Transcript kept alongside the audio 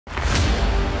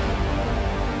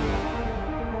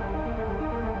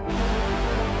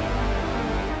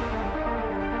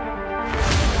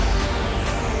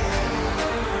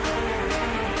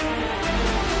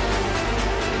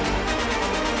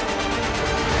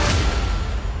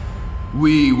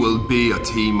We will be a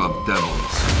team of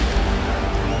devils.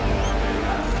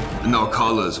 And our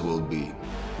colors will be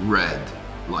red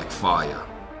like fire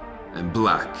and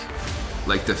black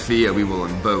like the fear we will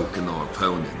invoke in our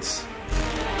opponents.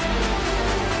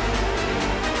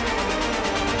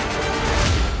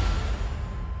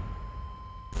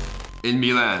 In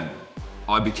Milan,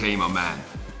 I became a man.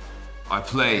 I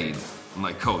played and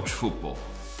I coached football.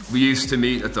 We used to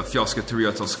meet at the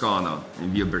Fiascateria Toscana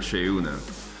in Via Berceuno,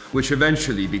 which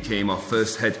eventually became our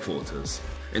first headquarters.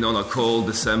 And on a cold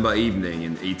December evening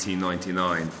in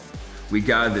 1899, we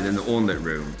gathered in the ornate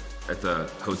room at the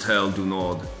Hotel du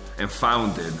Nord and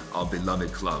founded our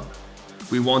beloved club.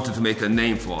 We wanted to make a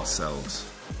name for ourselves,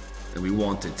 and we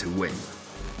wanted to win.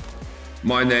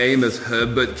 My name is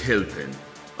Herbert Kilpin.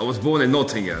 I was born in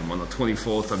Nottingham on the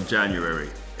 24th of January,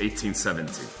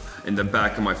 1870, in the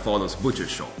back of my father's butcher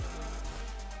shop.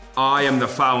 I am the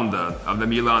founder of the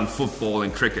Milan Football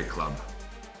and Cricket Club.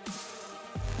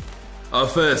 Our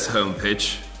first home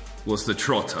pitch was the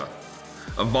Trotta,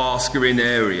 a vast green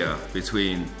area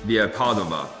between Via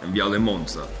Padova and Via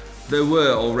Monza. There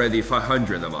were already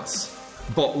 500 of us,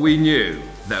 but we knew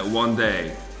that one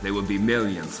day there would be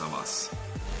millions of us.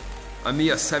 A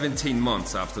mere 17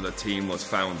 months after the team was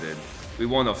founded, we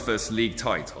won our first league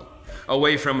title.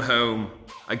 Away from home,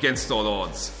 against all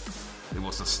odds, it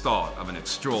was the start of an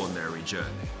extraordinary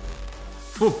journey.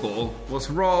 Football was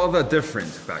rather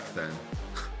different back then.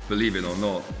 Believe it or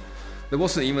not, there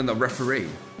wasn't even a referee.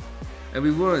 And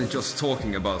we weren't just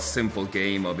talking about a simple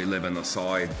game of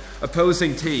 11-a-side.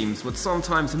 Opposing teams would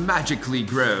sometimes magically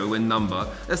grow in number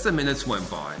as the minutes went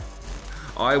by.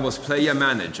 I was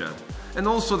player-manager and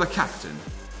also the captain.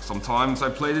 Sometimes I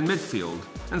played in midfield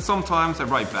and sometimes at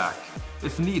right back.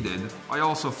 If needed, I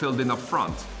also filled in up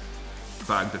front.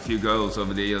 Bagged a few goals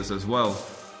over the years as well.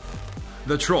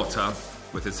 The Trotta,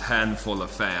 with its handful of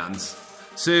fans,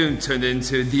 soon turned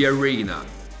into the arena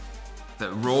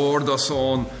that roared us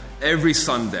on every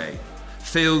Sunday,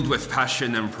 filled with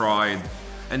passion and pride,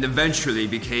 and eventually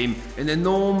became an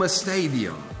enormous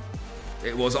stadium.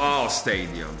 It was our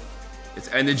stadium. Its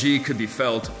energy could be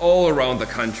felt all around the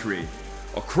country,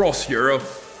 across Europe,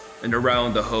 and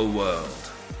around the whole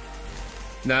world.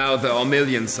 Now there are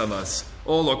millions of us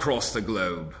all across the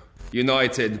globe,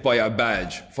 united by a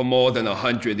badge for more than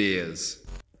 100 years.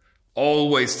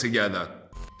 Always together,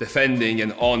 defending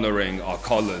and honoring our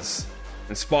colors,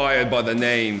 inspired by the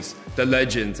names, the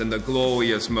legends, and the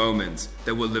glorious moments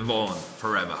that will live on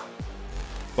forever.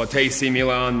 But AC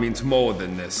Milan means more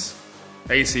than this.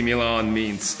 AC Milan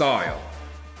means style,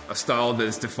 a style that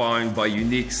is defined by a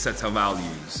unique set of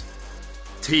values.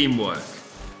 Teamwork.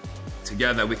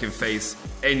 Together we can face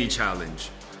any challenge,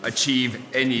 achieve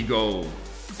any goal,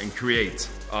 and create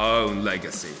our own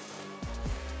legacy.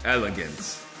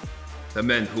 Elegance. The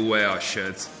men who wear our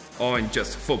shirts aren't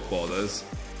just footballers,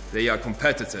 they are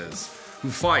competitors who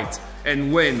fight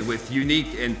and win with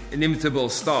unique and inimitable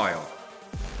style.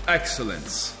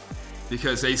 Excellence,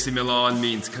 because AC Milan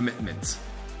means commitment.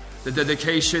 The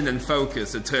dedication and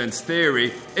focus that turns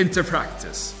theory into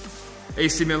practice.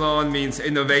 AC Milan means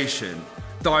innovation,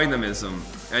 dynamism,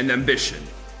 and ambition,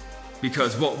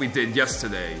 because what we did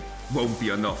yesterday won't be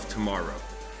enough tomorrow.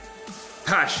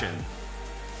 Passion.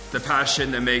 The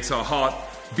passion that makes our heart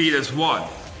beat as one.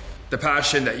 The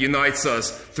passion that unites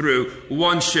us through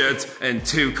one shirt and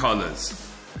two colors.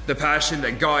 The passion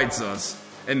that guides us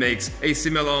and makes AC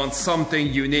Milan something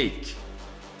unique.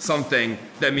 Something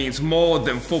that means more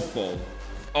than football.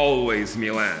 Always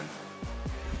Milan.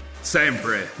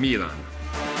 Sempre Milan.